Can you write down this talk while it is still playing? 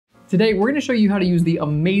Today, we're gonna show you how to use the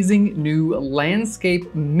amazing new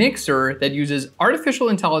landscape mixer that uses artificial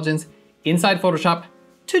intelligence inside Photoshop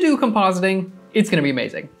to do compositing. It's gonna be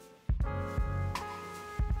amazing.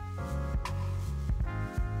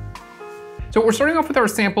 So we're starting off with our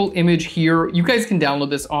sample image here. You guys can download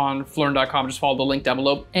this on PHLEARN.com, just follow the link down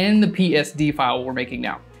below, and the PSD file we're making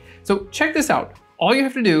now. So check this out. All you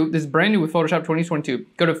have to do, this is brand new with Photoshop 2022,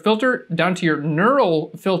 go to Filter, down to your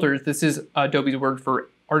Neural Filters. This is Adobe's word for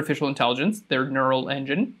artificial intelligence, their neural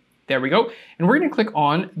engine. There we go. And we're gonna click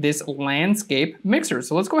on this landscape mixer.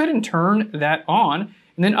 So let's go ahead and turn that on.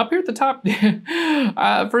 And then up here at the top,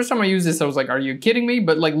 first time I used this, I was like, are you kidding me?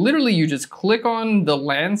 But like literally you just click on the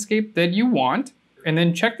landscape that you want, and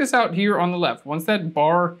then check this out here on the left. Once that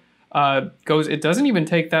bar goes, it doesn't even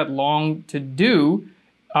take that long to do.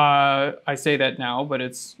 I say that now, but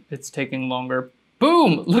it's taking longer.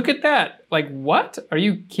 Boom, look at that. Like, what? Are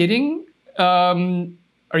you kidding?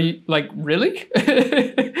 Are you like, really?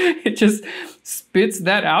 It just spits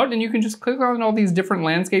that out, and you can just click on all these different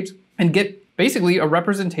landscapes and get basically a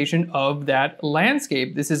representation of that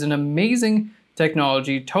landscape. This is an amazing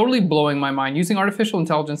technology, totally blowing my mind, using artificial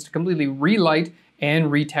intelligence to completely relight and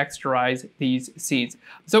retexturize these scenes.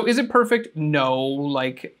 So is it perfect? No,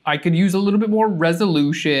 like I could use a little bit more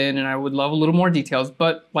resolution and I would love a little more details,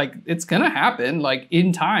 but like it's gonna happen, like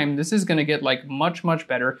in time, this is gonna get like much, much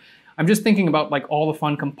better. I'm just thinking about like all the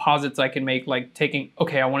fun composites I can make, like taking,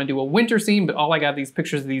 okay, I wanna do a winter scene, but all I got these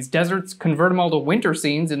pictures of these deserts, convert them all to winter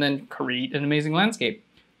scenes and then create an amazing landscape.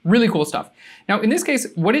 Really cool stuff. Now in this case,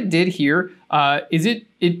 what it did here is it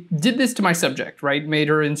did this to my subject, right? Made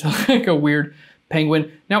her into like a weird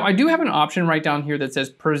penguin. Now I do have an option right down here that says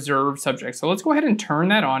preserve subject. So let's go ahead and turn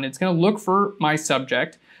that on. It's gonna look for my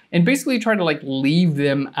subject and basically try to like leave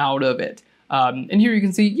them out of it. And here you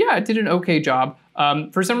can see, yeah, it did an okay job.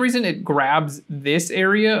 For some reason, it grabs this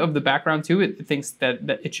area of the background too. It thinks that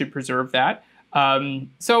it should preserve that.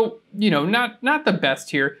 So, you know, not the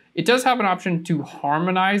best here. It does have an option to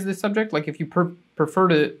harmonize the subject. Like if you prefer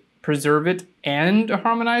to preserve it and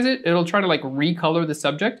harmonize it, it'll try to like recolor the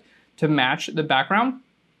subject to match the background.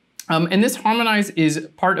 And this harmonize is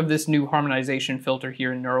part of this new harmonization filter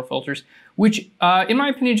here in Neural Filters, which in my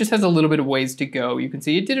opinion just has a little bit of ways to go. You can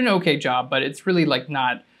see it did an okay job, but it's really like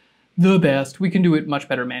not the best. We can do it much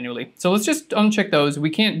better manually. So let's just uncheck those. We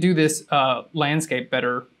can't do this landscape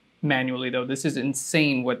better manually though. This is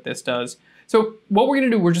insane what this does. So what we're gonna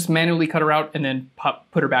do, we're just manually cut her out and then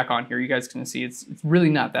put her back on here. You guys can see it's really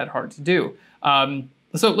not that hard to do.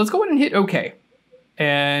 So let's go ahead and hit OK.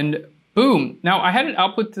 And boom. Now I had it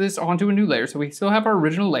output this onto a new layer, so we still have our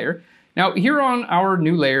original layer. Now here on our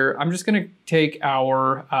new layer, I'm just gonna take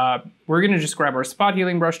our, we're gonna just grab our spot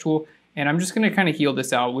healing brush tool, and I'm just gonna kind of heal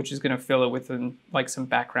this out, which is gonna fill it with like some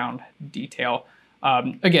background detail.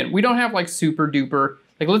 Again, we don't have like super duper,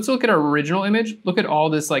 like let's look at our original image. Look at all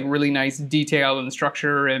this like really nice detail and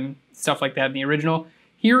structure and stuff like that in the original.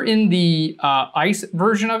 Here in the ice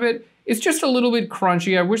version of it, it's just a little bit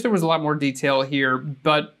crunchy. I wish there was a lot more detail here,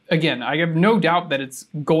 but again, I have no doubt that it's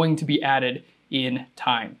going to be added in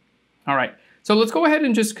time. All right, so let's go ahead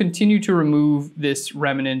and just continue to remove this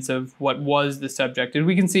remnants of what was the subject. And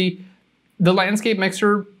we can see the landscape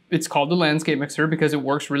mixer, it's called the landscape mixer because it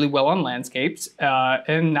works really well on landscapes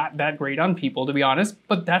and not that great on people, to be honest,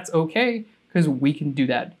 but that's okay because we can do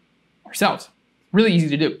that ourselves. Really easy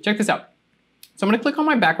to do. Check this out. So I'm gonna click on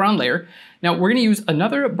my background layer. Now we're gonna use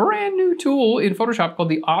another brand new tool in Photoshop called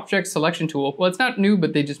the Object Selection tool. Well, it's not new,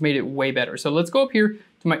 but they just made it way better. So let's go up here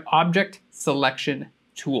to my Object Selection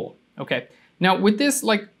tool. Okay, now with this,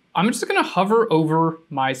 like, I'm just gonna hover over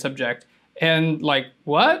my subject and like,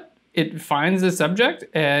 what? It finds the subject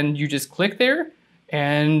and you just click there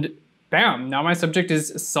and bam, now my subject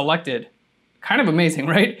is selected. Kind of amazing,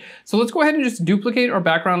 right? So let's go ahead and just duplicate our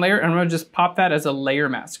background layer, and I'm gonna just pop that as a layer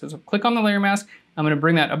mask. So click on the layer mask, I'm gonna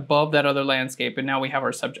bring that above that other landscape, and now we have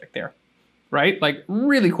our subject there, right? Like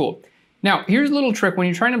really cool. Now, here's a little trick when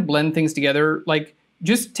you're trying to blend things together, like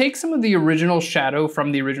just take some of the original shadow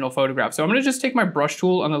from the original photograph. So I'm gonna just take my brush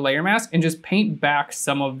tool on the layer mask and just paint back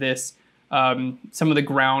some of this, some of the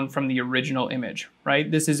ground from the original image,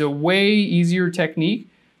 right? This is a way easier technique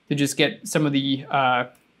to just get some of the,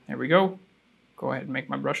 there we go. Go ahead and make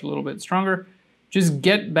my brush a little bit stronger. Just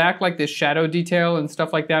get back like this shadow detail and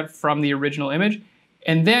stuff like that from the original image.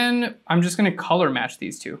 And then I'm just gonna color match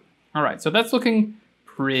these two. All right, so that's looking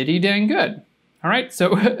pretty dang good. All right,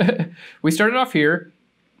 so we started off here,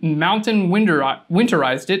 mountain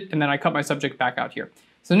winterized it, and then I cut my subject back out here.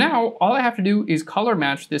 So now all I have to do is color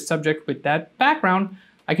match this subject with that background.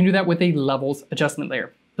 I can do that with a levels adjustment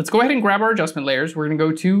layer. Let's go ahead and grab our adjustment layers. We're gonna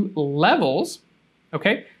go to levels,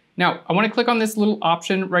 okay? Now, I want to click on this little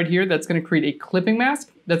option right here that's going to create a clipping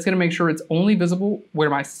mask. That's going to make sure it's only visible where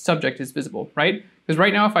my subject is visible, right? Because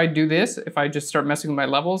right now, if I do this, if I just start messing with my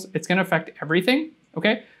levels, it's going to affect everything,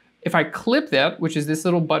 okay? If I clip that, which is this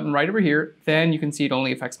little button right over here, then you can see it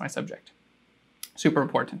only affects my subject. Super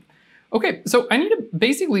important. Okay, so I need to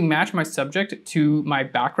basically match my subject to my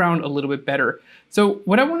background a little bit better. So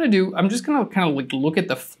what I want to do, I'm just going to kind of like look at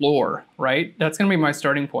the floor, right? That's going to be my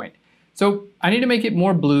starting point. So I need to make it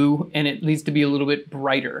more blue, and it needs to be a little bit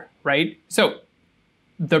brighter, right? So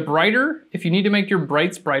the brighter, if you need to make your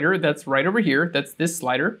brights brighter, that's right over here. That's this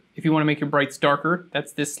slider. If you want to make your brights darker,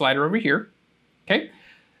 that's this slider over here, okay?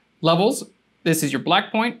 Levels, this is your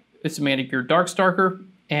black point. This is make your darks darker,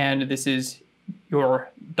 and this is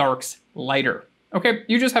your darks lighter. Okay,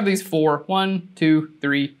 you just have these 4. 1, 2,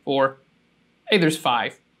 3, 4. Hey, there's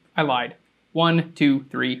 5. I lied. 1, 2,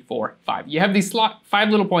 3, 4, 5. You have these 5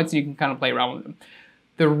 little points and you can kind of play around with them.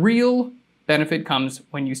 The real benefit comes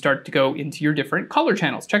when you start to go into your different color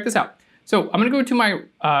channels. Check this out. So I'm gonna go to my,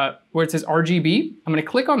 where it says RGB. I'm gonna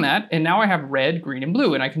click on that, and now I have red, green, and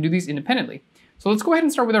blue, and I can do these independently. So let's go ahead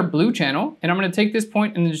and start with our blue channel, and I'm gonna take this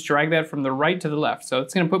point and just drag that from the right to the left. So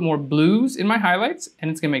it's gonna put more blues in my highlights,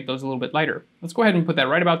 and it's gonna make those a little bit lighter. Let's go ahead and put that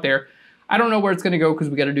right about there. I don't know where it's gonna go because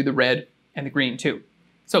we gotta do the red and the green too.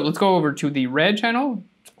 So let's go over to the red channel,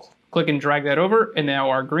 click and drag that over, and now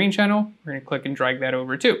our green channel, we're gonna click and drag that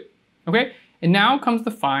over too, okay? And now comes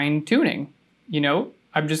the fine tuning. You know,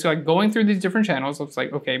 I'm just like going through these different channels. Looks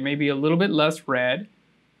like, okay, maybe a little bit less red.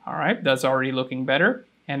 All right, that's already looking better.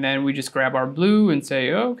 And then we just grab our blue and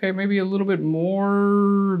say, oh, okay, maybe a little bit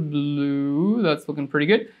more blue. That's looking pretty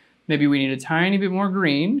good. Maybe we need a tiny bit more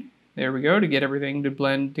green. There we go, to get everything to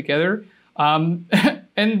blend together.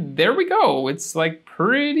 And there we go. It's like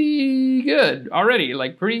pretty good already,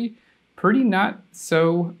 like pretty not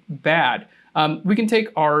so bad. We can take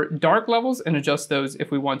our dark levels and adjust those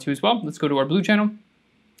if we want to as well. Let's go to our blue channel.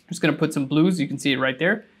 I'm just gonna put some blues. You can see it right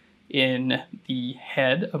there in the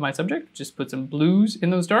head of my subject. Just put some blues in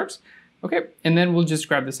those darks. Okay, and then we'll just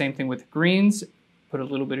grab the same thing with greens, put a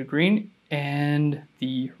little bit of green, and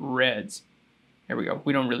the reds. There we go.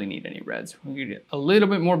 We don't really need any reds. We get a little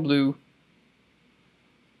bit more blue.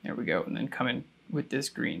 There we go, and then come in with this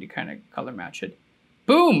green to kind of color match it.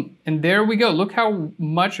 Boom, and there we go. Look how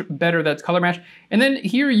much better that's color matched. And then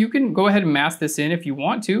here you can go ahead and mask this in if you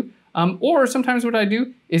want to, or sometimes what I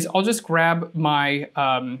do is I'll just grab my,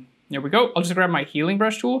 there we go. I'll just grab my healing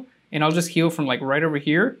brush tool, and I'll just heal from like right over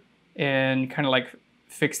here and kind of like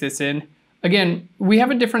fix this in. Again, we have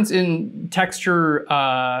a difference in texture,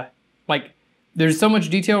 like there's so much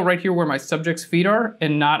detail right here where my subject's feet are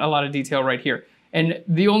and not a lot of detail right here. And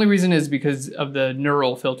the only reason is because of the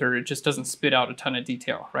neural filter. It just doesn't spit out a ton of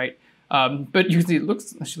detail, right? But you can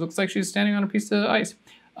see she looks like she's standing on a piece of ice.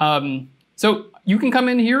 So you can come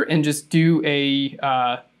in here and just do a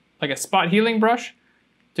like a spot healing brush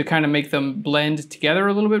to kind of make them blend together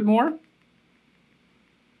a little bit more.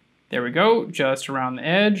 There we go, just around the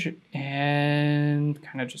edge, and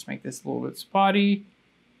kind of just make this a little bit spotty.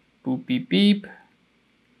 Boop, beep, beep.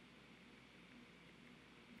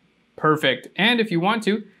 Perfect. And if you want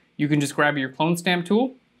to, you can just grab your clone stamp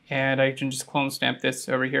tool, and I can just clone stamp this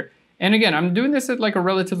over here. And again, I'm doing this at like a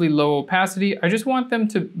relatively low opacity. I just want them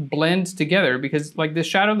to blend together because like this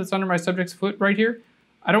shadow that's under my subject's foot right here,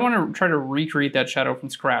 I don't want to try to recreate that shadow from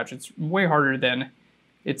scratch. It's way harder than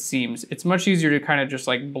it seems. It's much easier to kind of just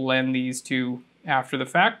like blend these two after the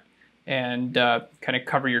fact and kind of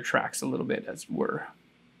cover your tracks a little bit, as it were.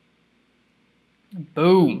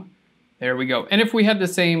 Boom. There we go. And if we had the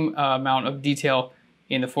same amount of detail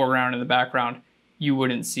in the foreground and the background, you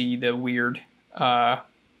wouldn't see the weird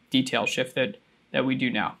detail shift that we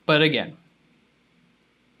do now. But again,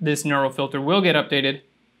 this neural filter will get updated.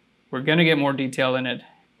 We're gonna get more detail in it.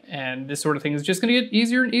 And this sort of thing is just gonna get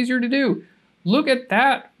easier and easier to do. Look at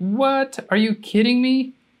that. What? Are you kidding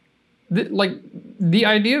me? Like the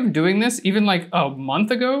idea of doing this even like a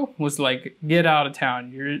month ago was like, get out of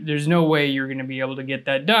town. There's no way you're gonna be able to get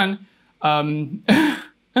that done. Turn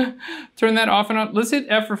that off and on. Let's hit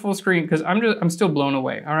F for full screen because I'm still blown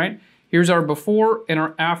away. All right, here's our before and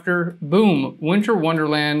our after. Boom, winter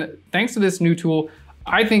wonderland. Thanks to this new tool,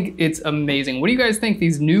 I think it's amazing. What do you guys think?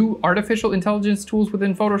 These new artificial intelligence tools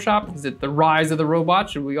within Photoshop? Is it the rise of the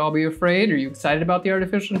robot? Should we all be afraid? Are you excited about the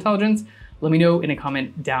artificial intelligence? Let me know in a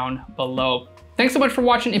comment down below. Thanks so much for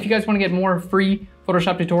watching. If you guys want to get more free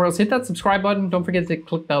Photoshop tutorials, hit that subscribe button. Don't forget to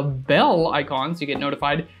click the bell icon so you get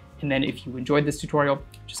notified. And then if you enjoyed this tutorial,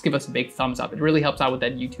 just give us a big thumbs up. It really helps out with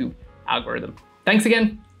that YouTube algorithm. Thanks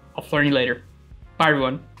again. I'll learn you later. Bye,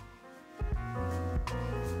 everyone.